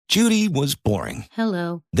Judy was boring.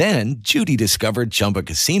 Hello. Then Judy discovered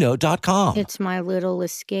ChumbaCasino.com. It's my little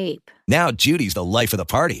escape. Now Judy's the life of the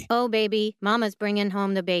party. Oh, baby, mama's bringing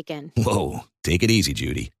home the bacon. Whoa, take it easy,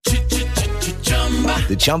 Judy.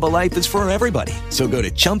 The Chumba life is for everybody. So go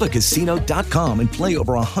to ChumbaCasino.com and play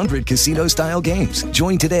over 100 casino-style games.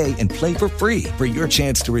 Join today and play for free for your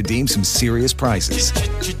chance to redeem some serious prizes.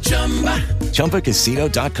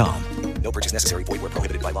 ChumbaCasino.com. No purchase necessary. Void where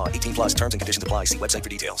prohibited by law. 18 plus terms and conditions apply. See website for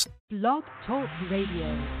details. Blog Talk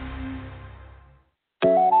Radio.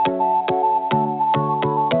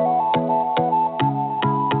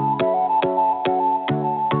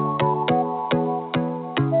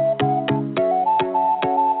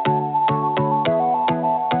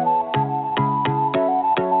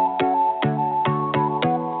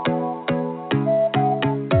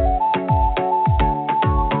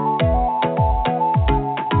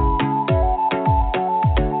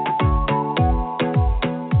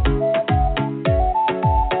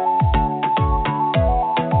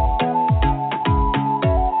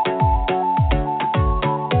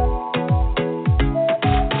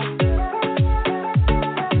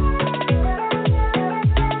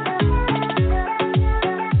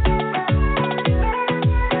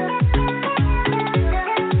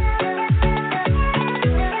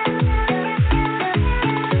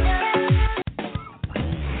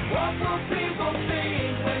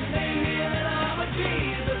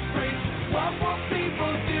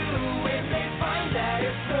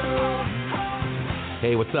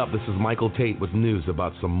 Hey, what's up? This is Michael Tate with news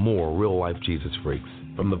about some more real-life Jesus freaks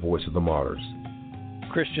from the Voice of the Martyrs.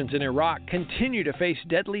 Christians in Iraq continue to face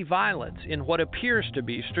deadly violence in what appears to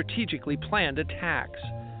be strategically planned attacks.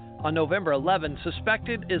 On November 11,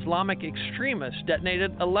 suspected Islamic extremists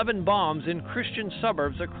detonated 11 bombs in Christian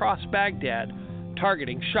suburbs across Baghdad,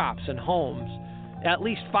 targeting shops and homes. At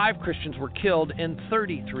least 5 Christians were killed and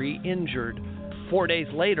 33 injured. 4 days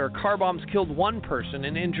later, car bombs killed 1 person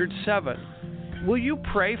and injured 7. Will you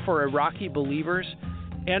pray for Iraqi believers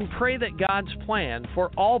and pray that God's plan for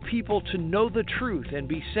all people to know the truth and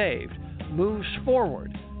be saved moves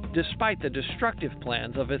forward despite the destructive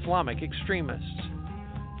plans of Islamic extremists?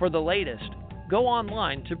 For the latest, go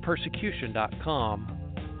online to persecution.com.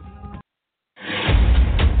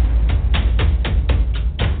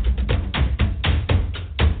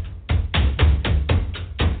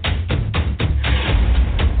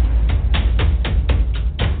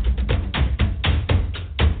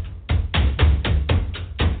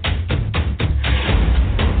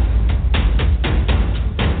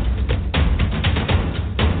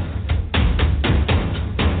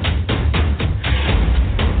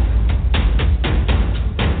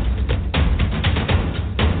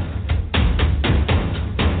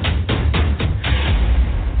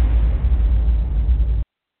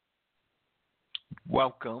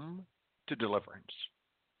 Welcome to Deliverance.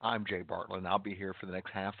 I'm Jay Bartlett, and I'll be here for the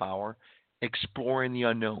next half hour exploring the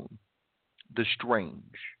unknown, the strange,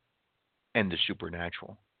 and the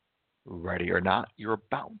supernatural. Ready or not, you're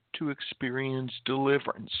about to experience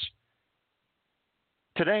deliverance.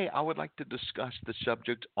 Today, I would like to discuss the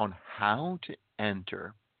subject on how to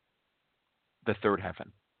enter the third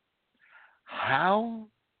heaven. How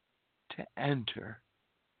to enter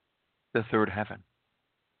the third heaven.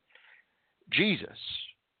 Jesus,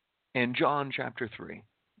 in John chapter 3,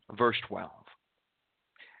 verse 12.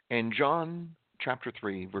 In John chapter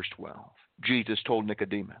 3, verse 12, Jesus told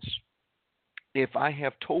Nicodemus, "If I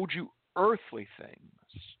have told you earthly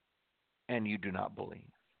things and you do not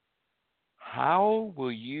believe, how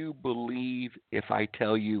will you believe if I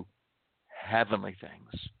tell you heavenly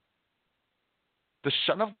things?" The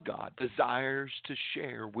Son of God desires to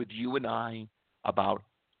share with you and I about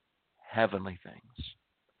heavenly things.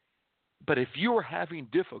 But if you're having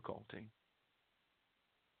difficulty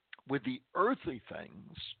with the earthly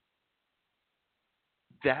things,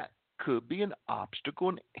 that could be an obstacle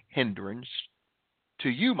and hindrance to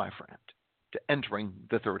you, my friend, to entering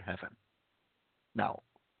the third heaven. Now,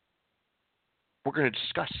 we're going to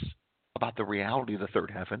discuss about the reality of the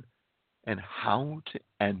third heaven and how to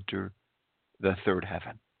enter the third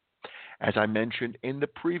heaven. As I mentioned in the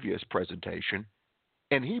previous presentation,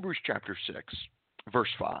 in Hebrews chapter 6,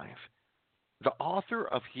 verse 5, the author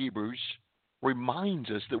of Hebrews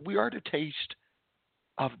reminds us that we are to taste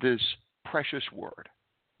of this precious word,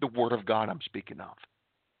 the Word of God I'm speaking of.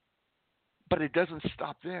 But it doesn't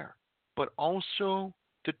stop there, but also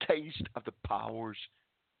to taste of the powers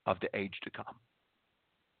of the age to come.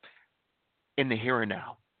 In the here and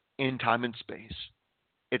now, in time and space,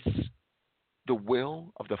 it's the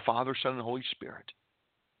will of the Father, Son, and Holy Spirit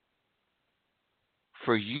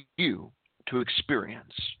for you to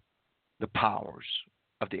experience the powers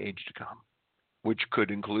of the age to come, which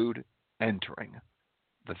could include entering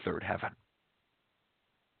the third heaven.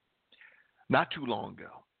 Not too long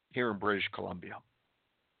ago, here in British Columbia,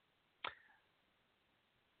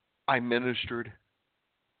 I ministered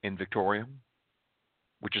in Victoria,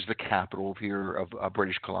 which is the capital here of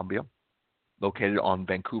British Columbia, located on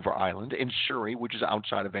Vancouver Island, in Surrey, which is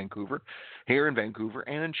outside of Vancouver, here in Vancouver,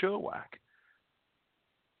 and in Chilliwack.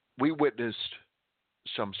 We witnessed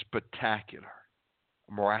some spectacular,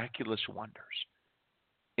 miraculous wonders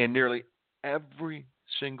in nearly every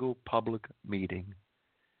single public meeting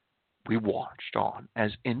we watched on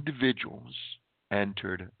as individuals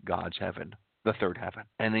entered God's heaven, the third heaven,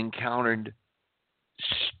 and encountered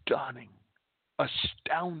stunning,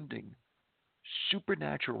 astounding,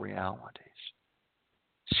 supernatural realities.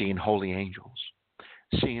 Seeing holy angels,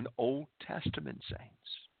 seeing Old Testament saints,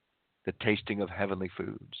 the tasting of heavenly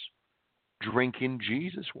foods, drinking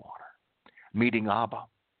Jesus water, meeting Abba,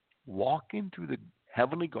 walking through the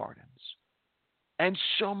heavenly gardens, and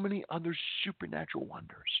so many other supernatural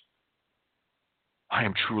wonders. I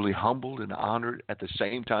am truly humbled and honored at the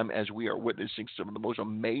same time as we are witnessing some of the most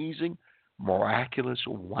amazing, miraculous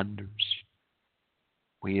wonders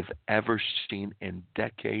we have ever seen in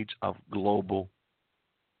decades of global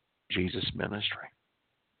Jesus ministry.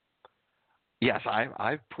 Yes,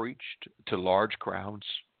 I've preached to large crowds,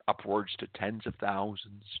 upwards to tens of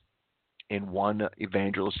thousands in one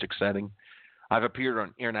evangelistic setting. I've appeared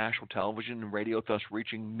on international television and radio, thus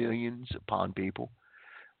reaching millions upon people.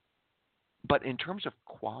 But in terms of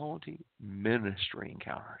quality ministry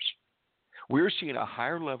encounters, we're seeing a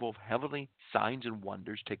higher level of heavenly signs and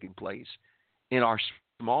wonders taking place in our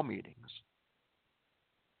small meetings.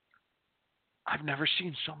 I've never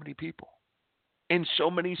seen so many people in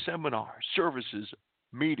so many seminars, services,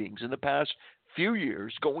 meetings in the past few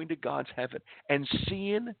years going to God's heaven and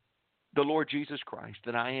seeing the Lord Jesus Christ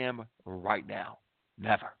than I am right now.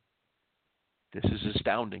 Never. This is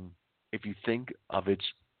astounding if you think of its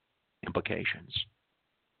implications.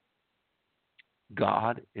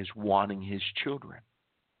 God is wanting his children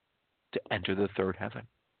to enter the third heaven.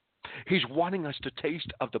 He's wanting us to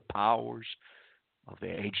taste of the powers of the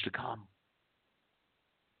age to come.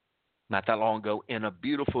 Not that long ago, in a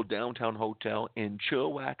beautiful downtown hotel in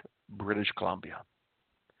Chilliwack, British Columbia,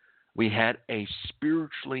 we had a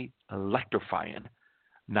spiritually electrifying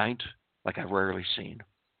night like I've rarely seen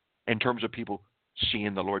in terms of people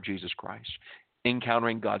seeing the Lord Jesus Christ,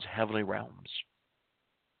 encountering God's heavenly realms.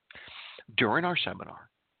 During our seminar,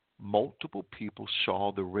 multiple people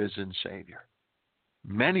saw the risen Savior.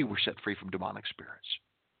 Many were set free from demonic spirits,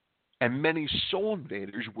 and many soul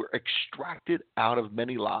invaders were extracted out of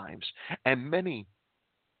many lives, and many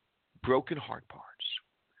broken heart parts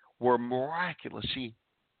were miraculously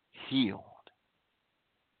healed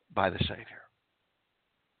by the Savior.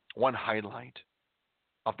 One highlight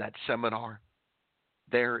of that seminar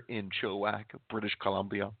there in Chilliwack, British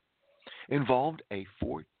Columbia, involved a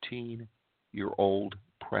 14-year-old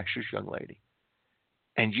precious young lady.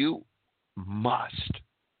 And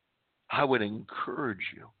I would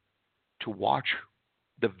encourage you to watch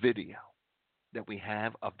the video that we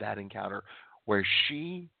have of that encounter where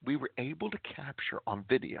we were able to capture on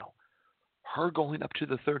video her going up to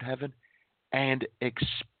the third heaven and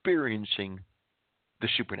experiencing the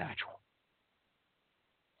supernatural.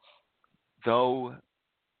 Though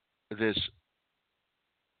this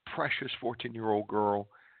precious 14-year-old girl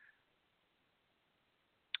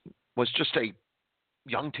was just a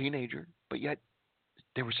young teenager, but yet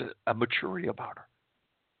there was a maturity about her.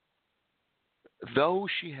 Though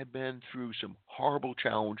she had been through some horrible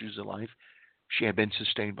challenges in life, she had been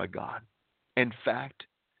sustained by God. In fact,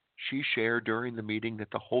 she shared during the meeting that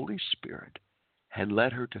the Holy Spirit had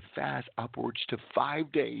led her to fast upwards to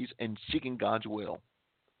 5 days and seeking God's will.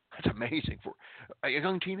 That's amazing for a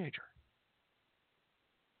young teenager.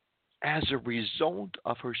 As a result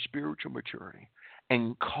of her spiritual maturity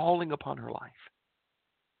and calling upon her life,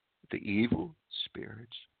 the evil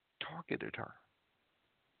spirits targeted her.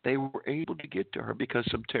 They were able to get to her because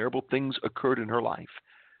some terrible things occurred in her life.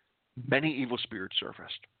 Many evil spirits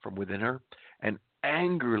surfaced from within her and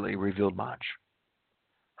angrily revealed much.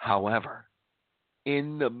 However,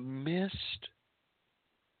 in the midst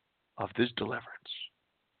of this deliverance,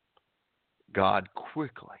 God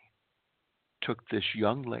quickly took this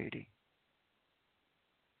young lady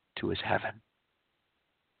to his heaven.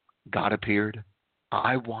 God appeared.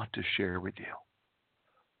 I want to share with you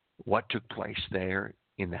what took place there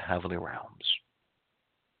in the heavenly realms,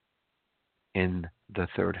 in the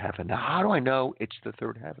third heaven. Now, how do I know it's the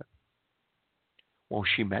third heaven? Well,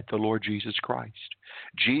 she met the Lord Jesus Christ.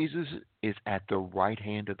 Jesus is at the right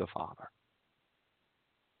hand of the Father.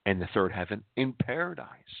 and the third heaven in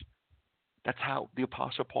paradise. That's how the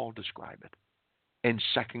Apostle Paul described it in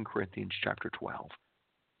 2 Corinthians chapter 12,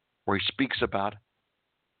 where he speaks of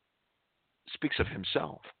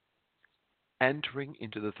himself entering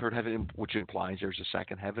into the third heaven, which implies there's a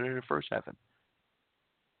second heaven and a first heaven.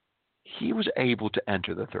 He was able to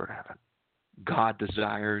enter the third heaven. God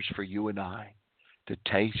desires for you and I to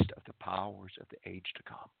taste of the powers of the age to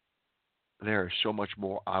come. There is so much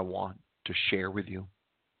more I want to share with you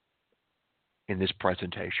in this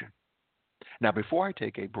presentation. Now, before I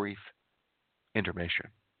take a brief intermission,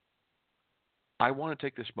 I want to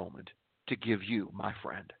take this moment to give you, my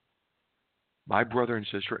friend, my brother and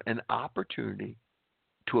sister, an opportunity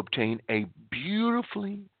to obtain a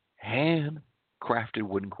beautifully handcrafted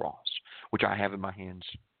wooden cross, which I have in my hands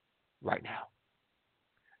right now.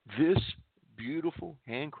 This beautiful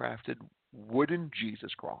handcrafted wooden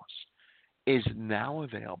Jesus cross is now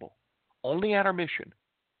available only at our mission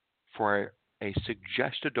for a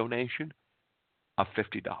suggested donation of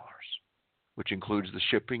 $50, which includes the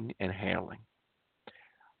shipping and handling.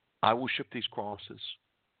 I will ship these crosses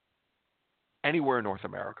anywhere in North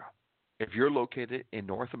America. If you're located in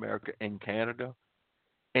North America, in Canada,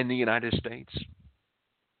 in the United States,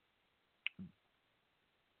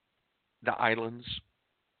 the islands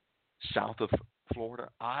south of Florida,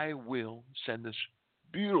 I will send this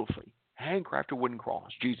beautifully handcrafted wooden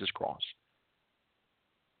cross, Jesus cross,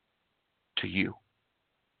 to you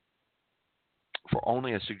for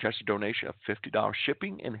only a suggested donation of $50,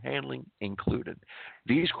 shipping and handling included.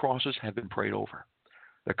 These crosses have been prayed over.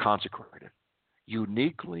 They're consecrated,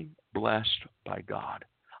 uniquely blessed by God.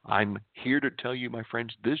 I'm here to tell you, my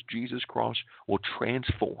friends, this Jesus cross will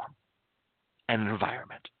transform an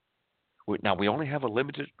environment. Now, we only have a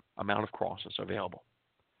limited amount of crosses available.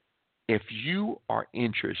 If you are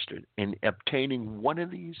interested in obtaining one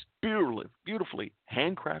of these beautifully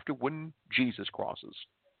handcrafted wooden Jesus crosses,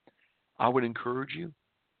 I would encourage you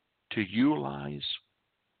to utilize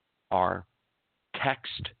our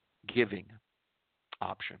text giving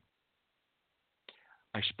option.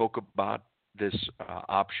 I spoke about this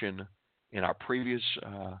option in our previous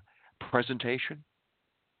presentation.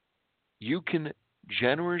 You can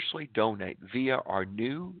generously donate via our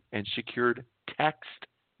new and secured text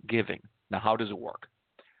giving. Now, how does it work?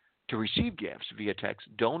 To receive gifts via text,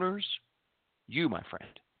 donors, you, my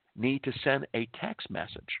friend, need to send a text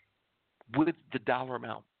message with the dollar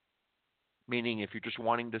amount. Meaning, if you're just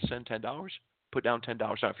wanting to send $10, put down $10.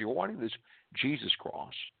 Now, if you're wanting this Jesus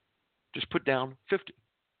cross, just put down $50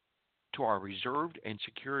 to our reserved and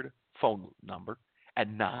secured phone number at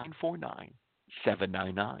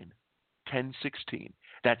 949-799-1016.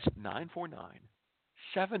 That's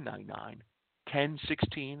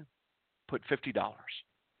 949-799-1016. Put $50.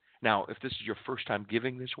 Now, if this is your first time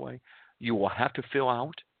giving this way, you will have to fill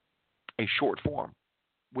out a short form,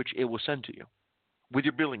 which it will send to you with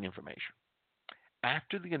your billing information.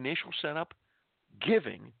 After the initial setup,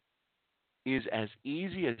 giving is as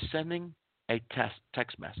easy as sending a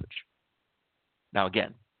text message. Now,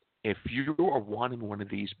 again, if you are wanting one of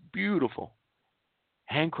these beautiful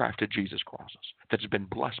handcrafted Jesus crosses that has been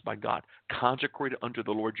blessed by God, consecrated unto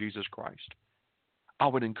the Lord Jesus Christ, I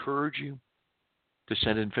would encourage you to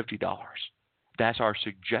send in $50. That's our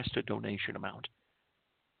suggested donation amount.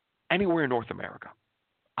 Anywhere in North America,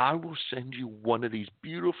 I will send you one of these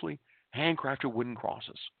beautifully handcrafted wooden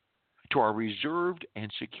crosses to our reserved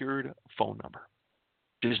and secured phone number.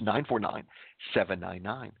 It is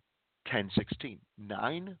 949-799-1016.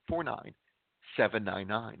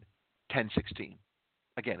 949-799-1016.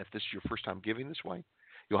 Again, if this is your first time giving this way,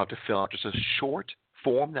 you'll have to fill out just a short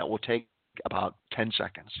form that will take about 10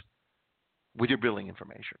 seconds with your billing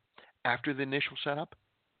information. After the initial setup,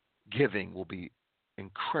 giving will be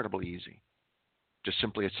incredibly easy. Just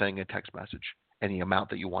simply sending a text message and the amount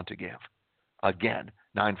that you want to give. Again,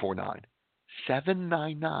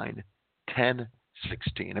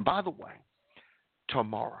 949-799-1016. And by the way,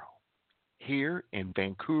 tomorrow, here in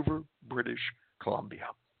Vancouver, British Columbia,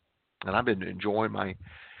 and I've been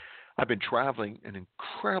traveling an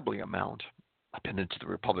incredibly amount. I've been into the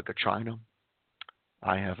Republic of China.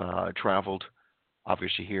 I have traveled,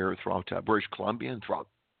 obviously, here throughout British Columbia and throughout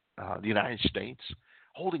the United States,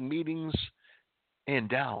 holding meetings in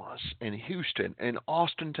Dallas, in Houston, in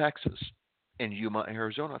Austin, Texas, in Yuma,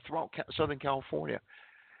 Arizona, throughout Southern California,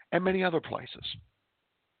 and many other places.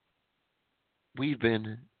 We've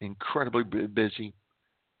been incredibly busy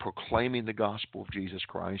proclaiming the gospel of Jesus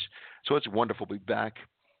Christ. So it's wonderful to be back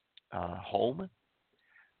home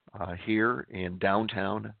here in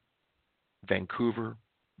downtown Vancouver,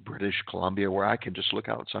 British Columbia, where I can just look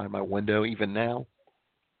outside my window even now.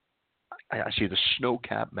 I see the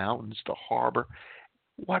snow-capped mountains, the harbor.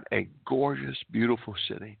 What a gorgeous, beautiful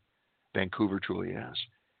city Vancouver truly is.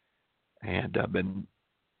 And I've been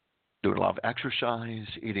doing a lot of exercise,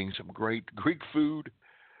 eating some great Greek food,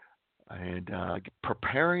 and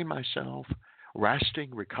preparing myself,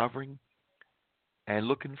 resting, recovering, and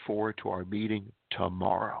looking forward to our meeting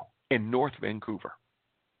tomorrow in North Vancouver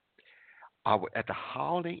at the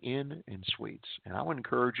Holiday Inn and Suites. And I would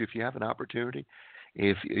encourage you, if you have an opportunity,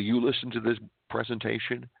 if you listen to this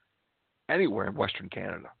presentation anywhere in Western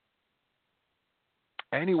Canada,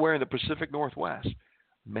 anywhere in the Pacific Northwest,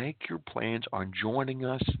 make your plans on joining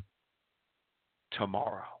us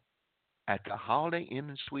tomorrow at the Holiday Inn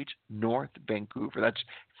and Suites, North Vancouver. That's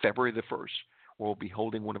February the 1st. We'll be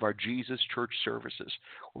holding one of our Jesus Church services.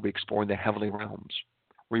 We'll be exploring the heavenly realms,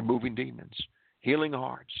 removing demons, healing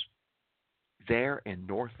hearts, there in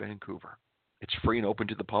North Vancouver. It's free and open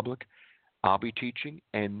to the public. I'll be teaching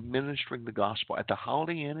and ministering the gospel at the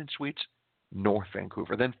Holiday Inn and Suites, North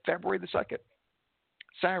Vancouver. Then February the 2nd,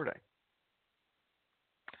 Saturday,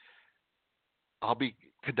 I'll be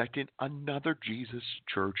conducting another Jesus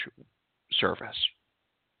Church service.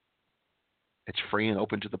 It's free and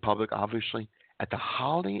open to the public, obviously, at the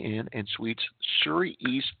Holiday Inn and Suites, Surrey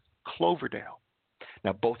East, Cloverdale.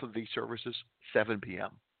 Now, both of these services, 7 p.m.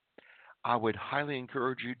 I would highly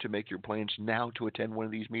encourage you to make your plans now to attend one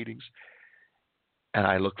of these meetings, and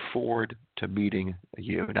I look forward to meeting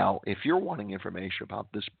you. Now, if you're wanting information about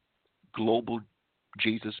this global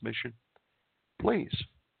Jesus mission, please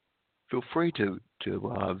feel free to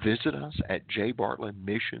visit us at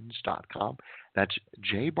jbartlettmissions.com. That's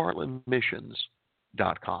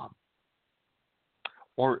jbartlettmissions.com.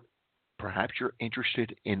 Or perhaps you're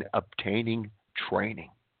interested in obtaining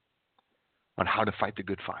training on how to fight the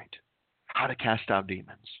good fight, how to cast out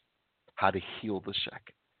demons, how to heal the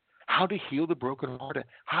sick, how to heal the brokenhearted,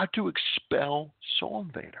 how to expel soul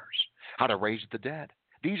invaders, how to raise the dead.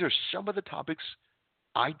 These are some of the topics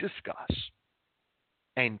I discuss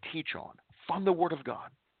and teach on from the Word of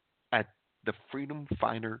God at the Freedom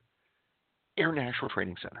Finder International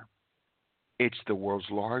Training Center. It's the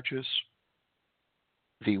world's largest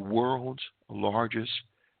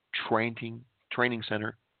training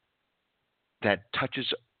center that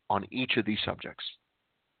touches on each of these subjects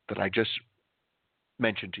that I just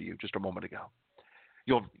mentioned to you just a moment ago.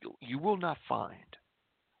 You will not find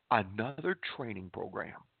another training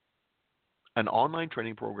program, an online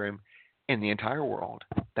training program in the entire world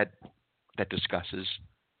that discusses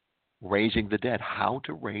raising the dead, how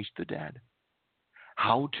to raise the dead,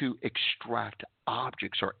 how to extract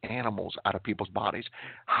objects or animals out of people's bodies,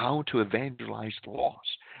 how to evangelize the lost,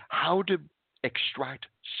 how to extract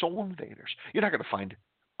soul invaders. You're not going to find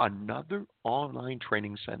another online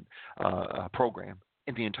training program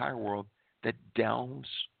in the entire world that delves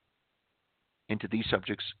into these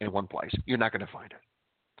subjects in one place. You're not going to find it.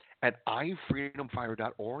 At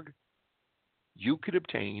ifreedomfire.org, you could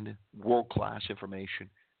obtain world-class information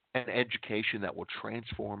and education that will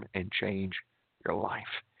transform and change your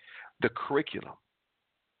life. The curriculum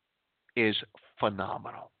is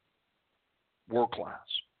phenomenal,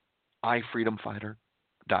 world-class.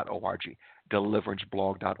 ifreedomfighter.org,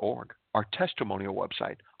 deliveranceblog.org, our testimonial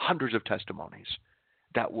website, hundreds of testimonies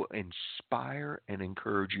that will inspire and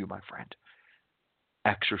encourage you, my friend.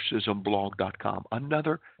 exorcismblog.com,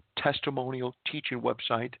 another testimonial teaching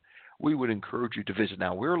website we would encourage you to visit.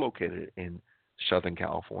 Now, we're located in Southern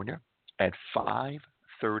California at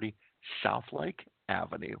 530 South Lake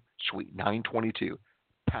Avenue, Suite 922,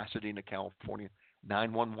 Pasadena, California,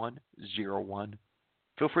 91101.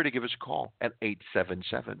 Feel free to give us a call at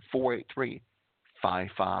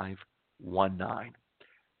 877-483-5519.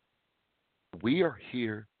 We are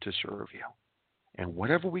here to serve you. And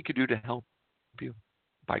whatever we could do to help you,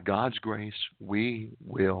 by God's grace, we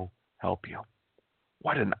will help you.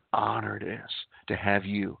 What an honor it is to have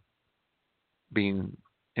you being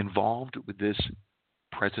involved with this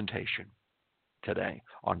presentation today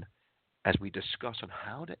as we discuss on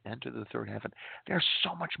how to enter the third heaven. There's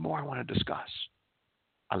so much more I want to discuss.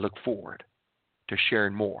 I look forward to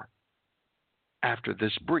sharing more after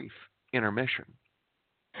this brief intermission.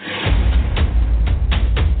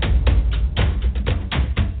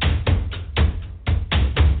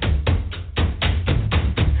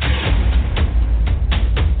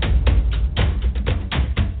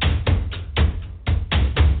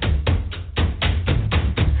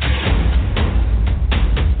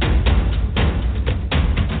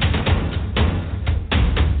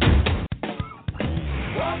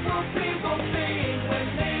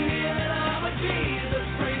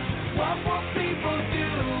 What will people do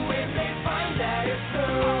when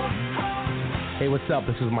what's up?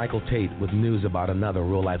 This is Michael Tate with news about another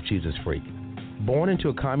real-life Jesus freak. Born into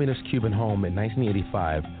a communist Cuban home in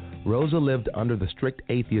 1985, Rosa lived under the strict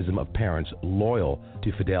atheism of parents loyal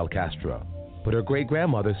to Fidel Castro. But her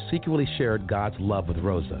great-grandmother secretly shared God's love with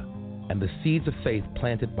Rosa, and the seeds of faith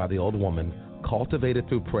planted by the old woman, cultivated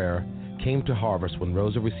through prayer, came to harvest when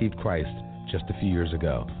Rosa received Christ just a few years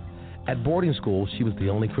ago. At boarding school, she was the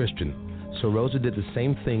only Christian, so Rosa did the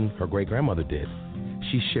same thing her great-grandmother did.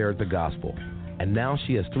 She shared the gospel, and now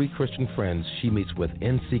she has 3 Christian friends she meets with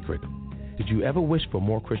in secret. Did you ever wish for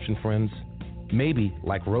more Christian friends? Maybe,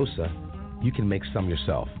 like Rosa, you can make some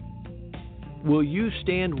yourself. Will you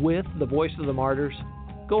stand with the Voice of the Martyrs?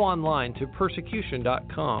 Go online to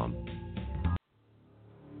persecution.com.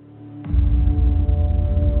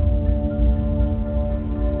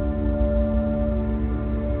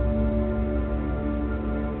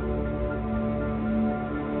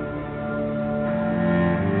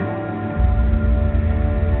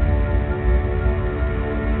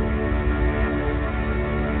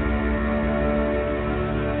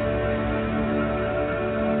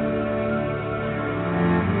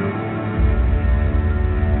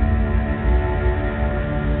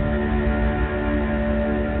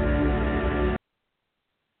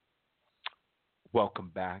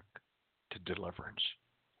 Welcome back to Deliverance.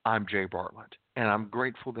 I'm Jay Bartlett, and I'm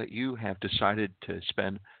grateful that you have decided to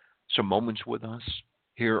spend some moments with us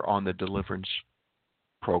here on the Deliverance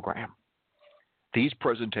program. These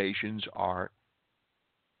presentations are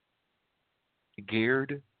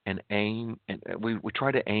geared and aimed, and we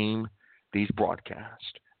try to aim these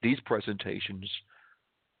broadcasts, these presentations,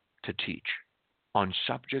 to teach on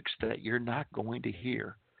subjects that you're not going to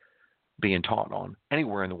hear being taught on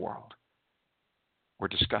anywhere in the world. We're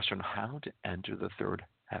discussing how to enter the third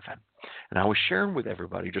heaven. And I was sharing with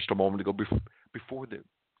everybody just a moment ago before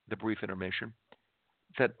the brief intermission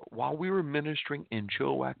that while we were ministering in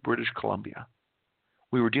Chilliwack, British Columbia,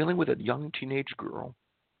 we were dealing with a young teenage girl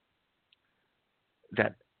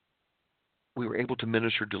that we were able to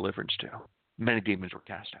minister deliverance to. Many demons were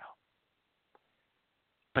cast out.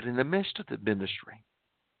 But in the midst of the ministry,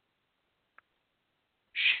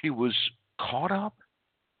 she was caught up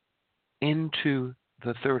into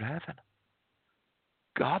the third heaven.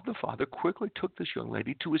 God the Father quickly took this young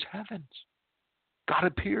lady to his heavens. God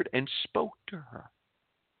appeared and spoke to her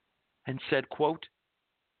and said, quote,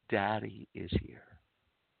 "Daddy is here.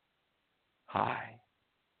 Hi,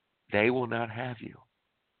 they will not have you."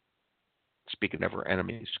 Speaking of her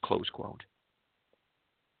enemies, close quote.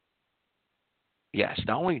 Yes,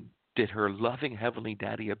 not only did her loving heavenly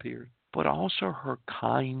daddy appear, but also her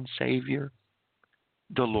kind Savior,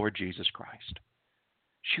 the Lord Jesus Christ.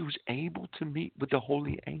 She was able to meet with the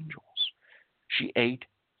holy angels. She ate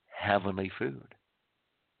heavenly food,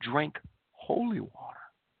 drank holy water,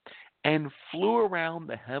 and flew around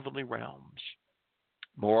the heavenly realms.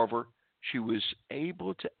 Moreover, she was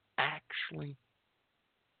able to actually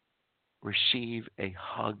receive a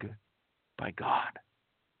hug by God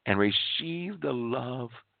and receive the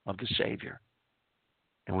love of the Savior,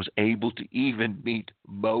 and was able to even meet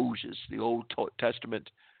Moses, the Old Testament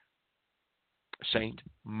Saint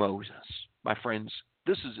Moses. My friends,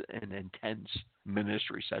 this is an intense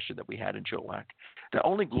ministry session that we had in Chilliwack that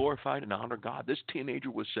only glorified and honored God. This teenager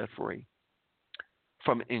was set free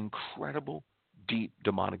from incredible, deep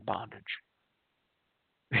demonic bondage.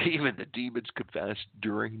 Even the demons confessed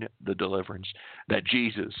during the deliverance that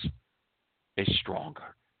Jesus is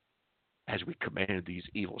stronger as we commanded these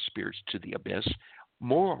evil spirits to the abyss.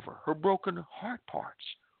 Moreover, her broken heart parts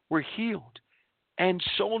were healed, and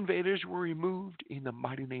soul invaders were removed in the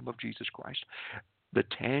mighty name of Jesus Christ. The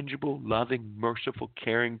tangible, loving, merciful,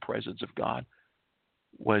 caring presence of God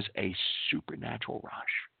was a supernatural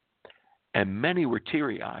rush, and many were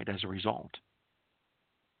teary-eyed as a result.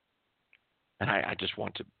 And I just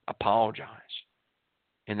want to apologize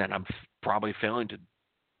in that I'm probably failing to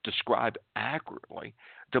describe accurately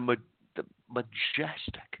the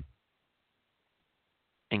majestic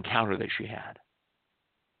encounter that she had,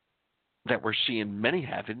 that we're seeing many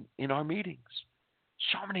have in our meetings.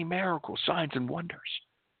 So many miracles, signs, and wonders.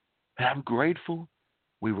 And I'm grateful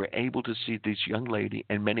we were able to see this young lady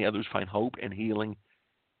and many others find hope and healing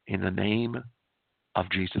in the name of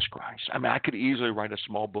Jesus Christ. I mean, I could easily write a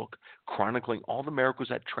small book chronicling all the miracles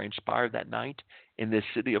that transpired that night in this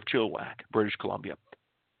city of Chilliwack, British Columbia.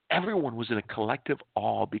 Everyone was in a collective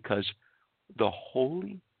awe because the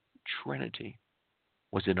Holy Trinity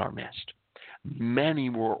was in our midst. Many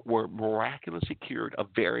were miraculously cured of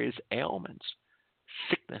various ailments,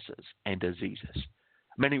 sicknesses, and diseases.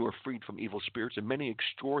 Many were freed from evil spirits, and many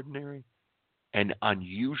extraordinary and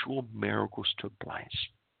unusual miracles took place.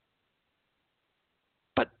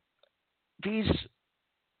 These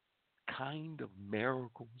kind of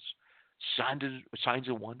miracles, signs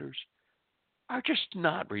and wonders, are just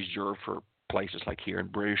not reserved for places like here in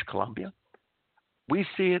British Columbia. We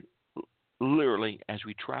see it literally as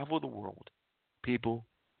we travel the world, people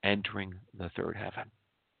entering the third heaven.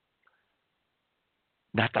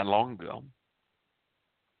 Not that long ago,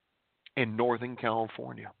 in Northern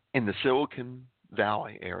California, in the Silicon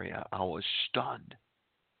Valley area, I was stunned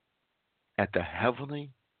at the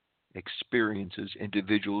heavenly experiences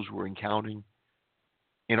individuals were encountering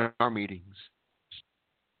in our meetings.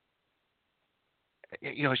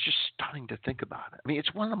 You know, it's just stunning to think about it. I mean,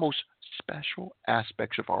 it's one of the most special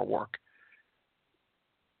aspects of our work,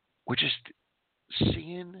 which is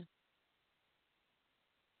seeing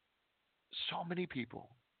so many people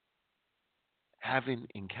having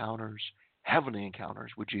encounters, heavenly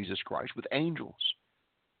encounters with Jesus Christ, with angels.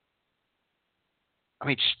 I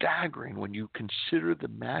mean, staggering when you consider the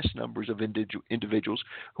mass numbers of individuals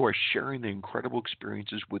who are sharing the incredible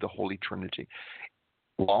experiences with the Holy Trinity.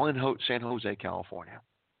 While in San Jose, California,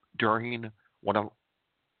 during one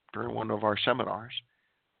of our seminars,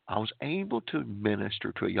 I was able to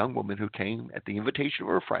minister to a young woman who came at the invitation of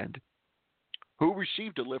her friend, who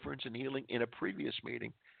received deliverance and healing in a previous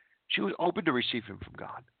meeting. She was open to receiving from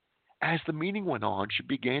God. As the meeting went on, she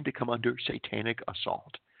began to come under satanic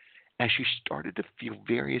assault, as she started to feel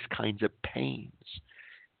various kinds of pains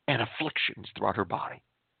and afflictions throughout her body.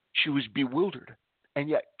 She was bewildered and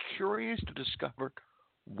yet curious to discover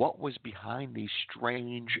what was behind these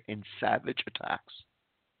strange and savage attacks.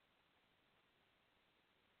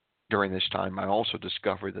 During this time, I also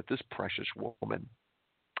discovered that this precious woman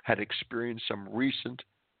had experienced some recent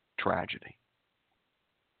tragedy.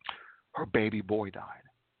 Her baby boy died.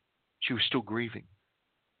 She was still grieving.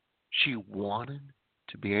 She wanted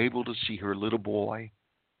to be able to see her little boy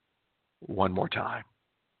one more time.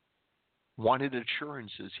 Wanted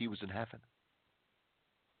assurances he was in heaven.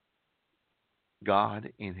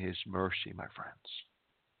 God, in his mercy, my friends,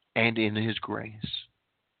 and in his grace,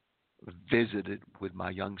 visited with my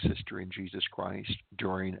young sister in Jesus Christ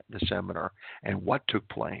during the seminar, and what took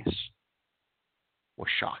place was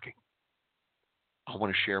shocking. I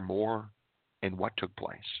want to share more in what took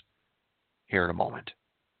place here in a moment.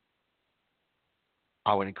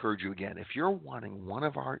 I would encourage you again, if you're wanting one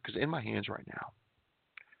of our, because in my hands right now,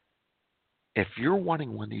 if you're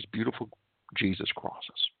wanting one of these beautiful Jesus crosses,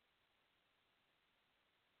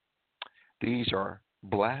 these are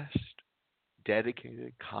blessed,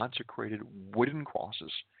 dedicated, consecrated wooden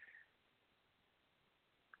crosses,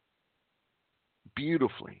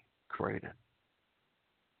 beautifully created,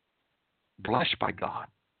 blessed by God.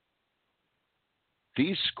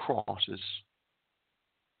 These crosses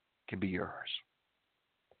can be yours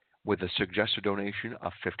with a suggested donation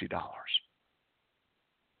of $50.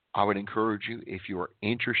 I would encourage you, if you are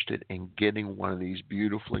interested in getting one of these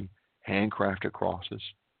beautifully handcrafted crosses,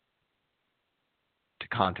 to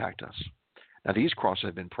contact us. Now, these crosses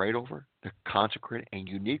have been prayed over. They're consecrated and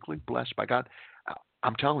uniquely blessed by God.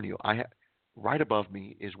 I'm telling you, right above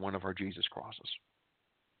me is one of our Jesus crosses.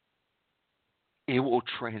 It will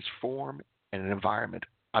transform an environment.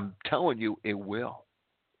 I'm telling you, it will.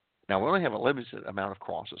 Now, we only have a limited amount of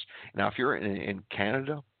crosses. Now, if you're in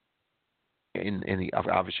Canada,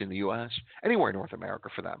 obviously in the U.S., anywhere in North America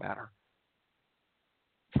for that matter,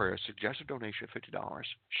 for a suggested donation of $50,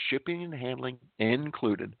 shipping and handling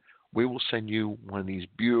included, we will send you one of these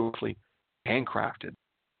beautifully handcrafted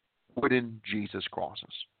wooden Jesus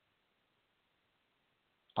crosses.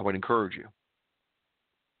 I would encourage you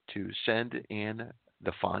to send in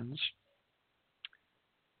the funds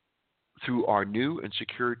through our new and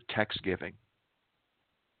secure text giving,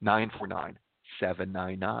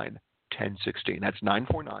 949-799-1016. That's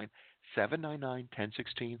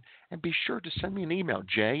 949-799-1016. And be sure to send me an email,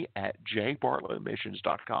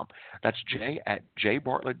 j@jbartlettmissions.com. That's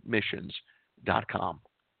j@jbartlettmissions.com.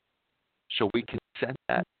 So we can send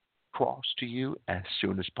that cross to you as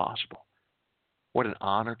soon as possible. What an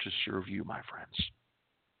honor to serve you, my friends,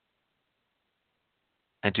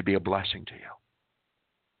 and to be a blessing to you.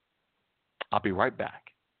 I'll be right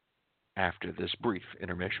back after this brief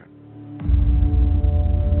intermission.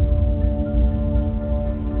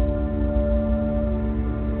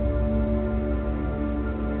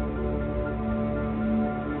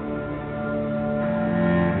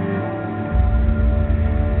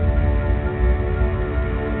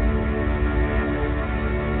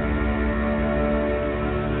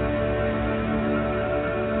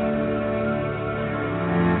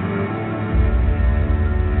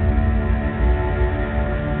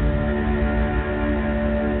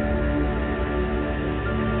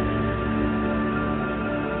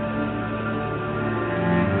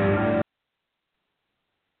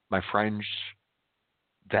 My friends,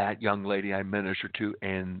 that young lady I ministered to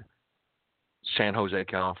in San Jose,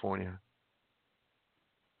 California,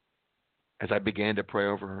 as I began to pray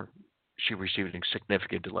over her, she received a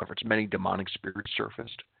significant deliverance. Many demonic spirits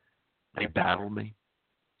surfaced. They battled me.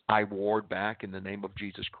 I warred back in the name of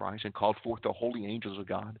Jesus Christ and called forth the holy angels of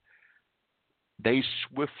God. They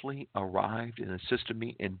swiftly arrived and assisted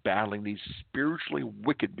me in battling these spiritually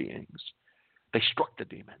wicked beings. They struck the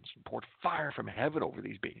demons and poured fire from heaven over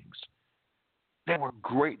these beings. They were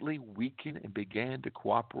greatly weakened and began to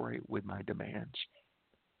cooperate with my demands.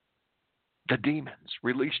 The demons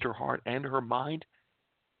released her heart and her mind,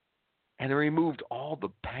 and they removed all the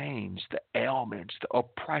pains, the ailments, the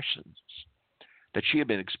oppressions that she had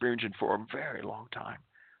been experiencing for a very long time.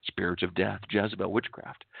 Spirits of death, Jezebel,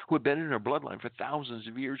 witchcraft, who had been in her bloodline for thousands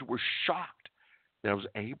of years, were shocked that I was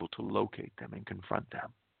able to locate them and confront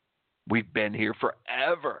them. We've been here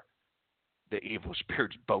forever, the evil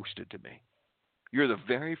spirits boasted to me. You're the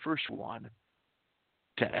very first one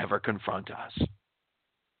to ever confront us.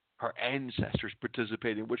 Her ancestors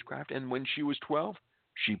participated in witchcraft, and when she was 12,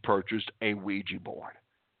 she purchased a Ouija board.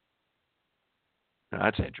 Now,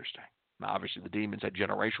 that's interesting. Now, obviously, the demons had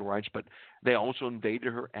generational rights, but they also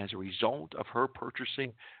invaded her as a result of her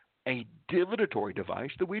purchasing a divinatory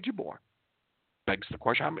device, the Ouija board. Begs the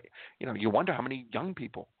question, how many, you wonder how many young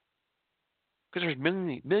people, because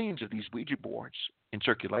there's millions of these Ouija boards in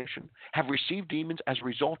circulation, have received demons as a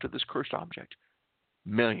result of this cursed object.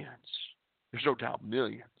 Millions. There's no doubt,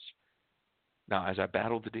 millions. Now, as I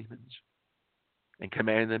battled the demons and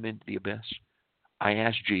commanded them into the abyss, I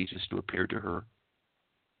asked Jesus to appear to her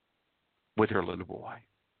with her little boy.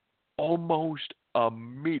 Almost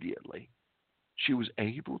immediately, she was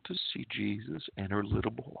able to see Jesus and her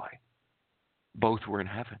little boy. Both were in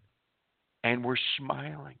heaven and were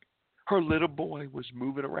smiling. Her little boy was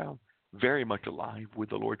moving around, very much alive with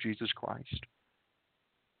the Lord Jesus Christ.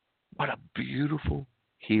 What a beautiful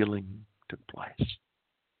healing took place.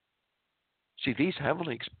 See, these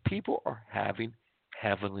people are having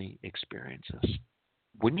heavenly experiences.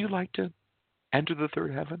 Wouldn't you like to enter the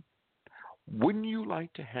third heaven? Wouldn't you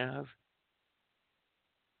like to have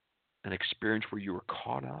an experience where you were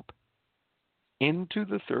caught up into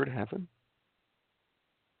the third heaven?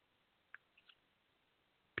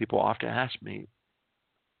 People often ask me,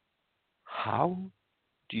 how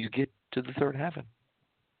do you get to the third heaven?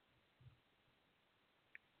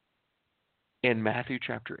 In Matthew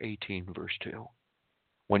chapter 18, verse 2,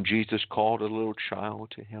 when Jesus called a little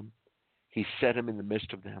child to him, he set him in the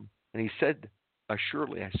midst of them, and he said,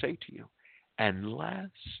 assuredly, I say to you, unless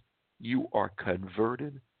you are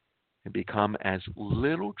converted and become as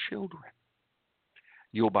little children,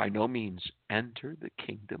 you'll by no means enter the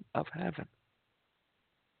kingdom of heaven.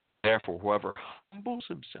 Therefore, whoever humbles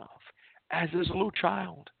himself as this little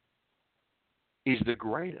child is the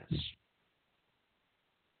greatest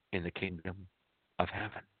in the kingdom of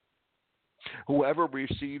heaven. Whoever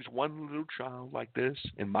receives one little child like this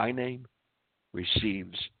in my name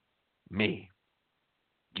receives me.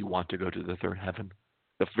 You want to go to the third heaven?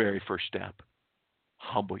 The very first step,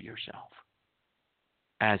 humble yourself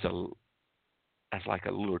as like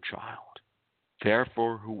a little child.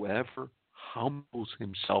 Therefore, whoever humbles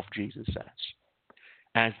himself, Jesus says,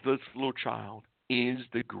 as this little child is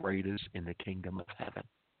the greatest in the kingdom of heaven.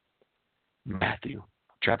 Matthew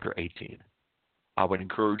chapter 18. I would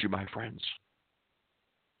encourage you, my friends,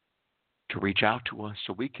 to reach out to us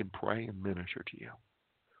so we can pray and minister to you.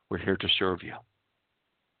 We're here to serve you.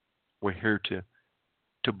 We're here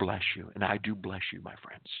to bless you. And I do bless you, my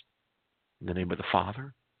friends. In the name of the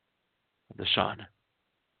Father, of the Son,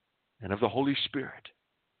 and of the Holy Spirit.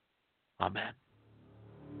 Amen.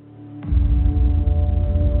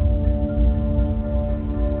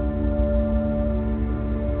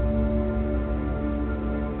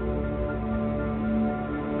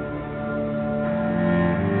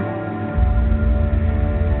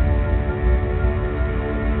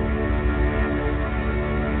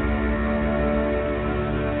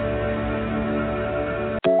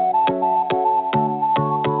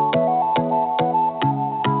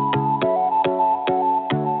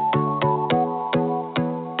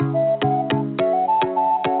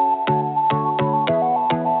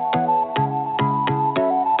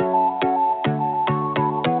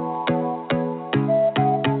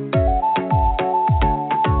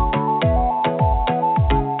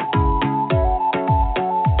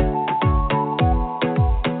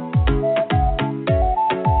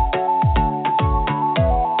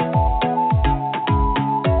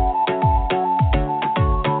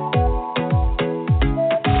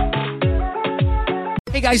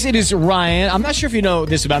 guys, it is Ryan. I'm not sure if you know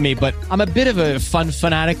this about me, but I'm a bit of a fun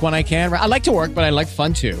fanatic when I can. I like to work, but I like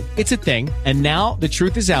fun too. It's a thing. And now the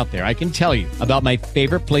truth is out there. I can tell you about my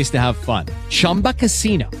favorite place to have fun. Chumba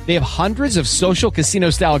Casino. They have hundreds of social casino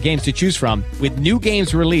style games to choose from with new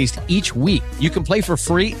games released each week. You can play for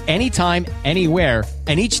free anytime, anywhere.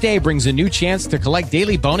 And each day brings a new chance to collect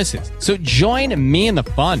daily bonuses. So join me in the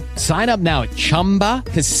fun. Sign up now at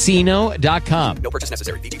ChumbaCasino.com. No purchase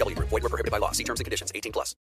necessary. VGW Group. Void where prohibited by law. See terms and conditions. 18+.